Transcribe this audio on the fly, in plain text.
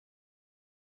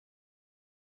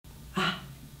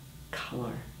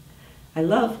color. I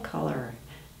love color.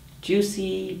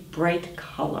 Juicy, bright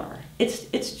color.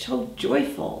 It's so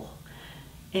joyful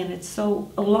and it's so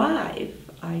alive.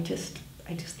 I just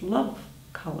love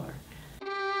color.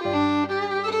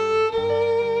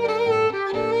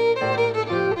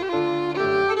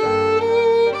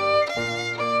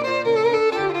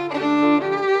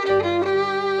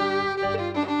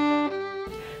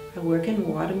 I work in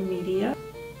water media.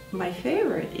 My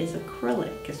favorite is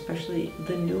acrylic, especially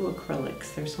the new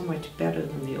acrylics. They're so much better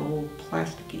than the old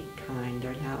plasticky kind.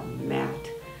 They're now matte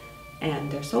and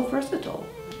they're so versatile.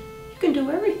 You can do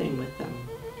everything with them.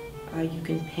 You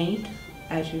can paint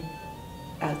as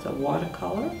a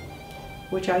watercolor,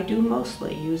 which I do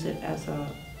mostly, use it as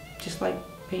just like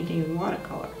painting in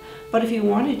watercolor. But if you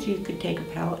wanted, you could take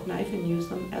a palette knife and use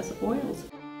them as oils.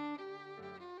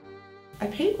 I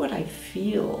paint what I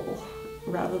feel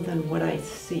rather than what I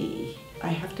see. I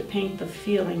have to paint the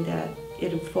feeling that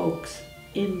it evokes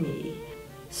in me.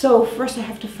 So first I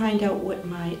have to find out what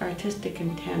my artistic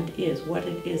intent is, what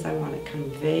it is I want to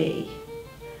convey.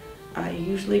 I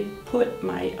usually put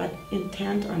my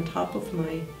intent on top of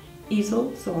my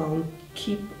easel so I'll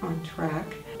keep on track.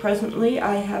 Presently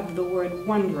I have the word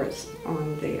wondrous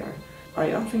on there.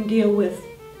 I often deal with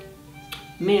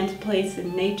man's place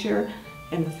in nature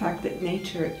and the fact that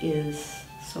nature is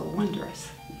so wondrous.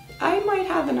 I might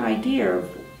have an idea of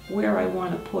where I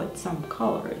want to put some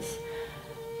colors,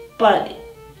 but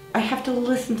I have to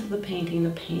listen to the painting. The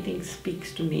painting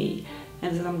speaks to me.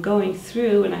 And as I'm going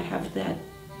through and I have that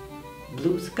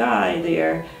blue sky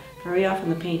there, very often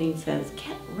the painting says,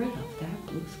 get rid of that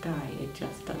blue sky. It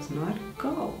just does not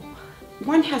go.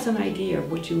 One has an idea of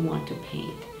what you want to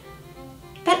paint.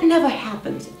 That never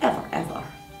happens, ever, ever.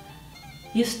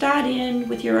 You start in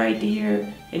with your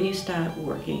idea and you start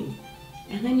working.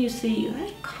 And then you see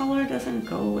that color doesn't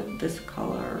go with this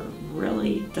color.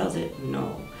 Really, does it?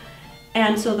 No.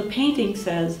 And so the painting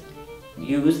says,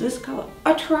 use this color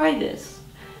or try this.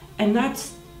 And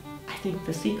that's, I think,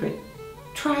 the secret.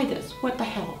 Try this. What the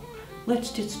hell?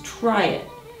 Let's just try it.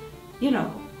 You know,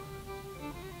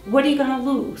 what are you going to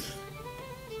lose?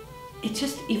 It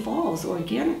just evolves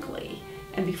organically.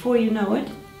 And before you know it,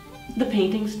 the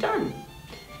painting's done.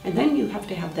 And then you have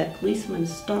to have that policeman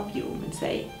stop you and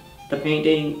say, the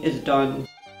painting is done.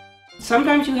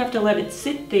 Sometimes you have to let it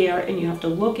sit there and you have to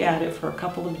look at it for a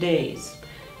couple of days.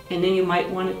 And then you might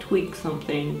want to tweak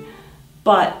something.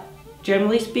 But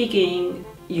generally speaking,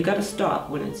 you got to stop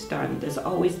when it's done. There's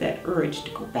always that urge to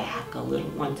go back a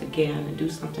little once again and do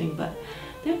something, but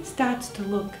then it starts to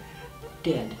look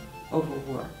dead,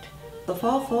 overworked. The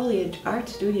Fall Foliage Art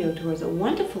Studio Tour is a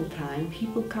wonderful time.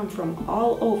 People come from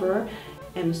all over,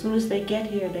 and as soon as they get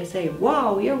here, they say,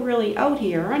 wow, you're really out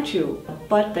here, aren't you?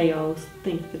 But they always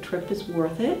think the trip is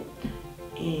worth it.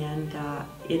 And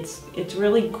it's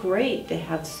really great to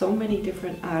have so many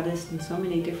different artists in so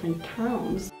many different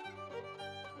towns.